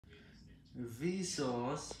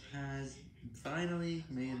Vsauce has finally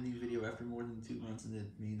made a new video after more than 2 months, and it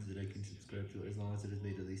means that I can subscribe to it as long as it has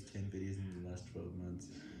made at least 10 videos in the last 12 months.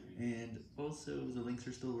 And also, the links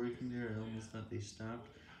are still working there. I almost thought they stopped,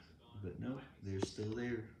 but no, they're still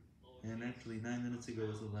there. And actually, 9 minutes ago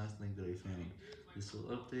was the last link that I found. This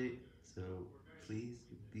will update, so please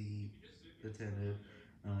be attentive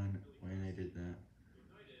on when I did that.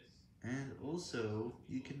 And also,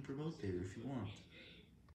 you can promote there if you want.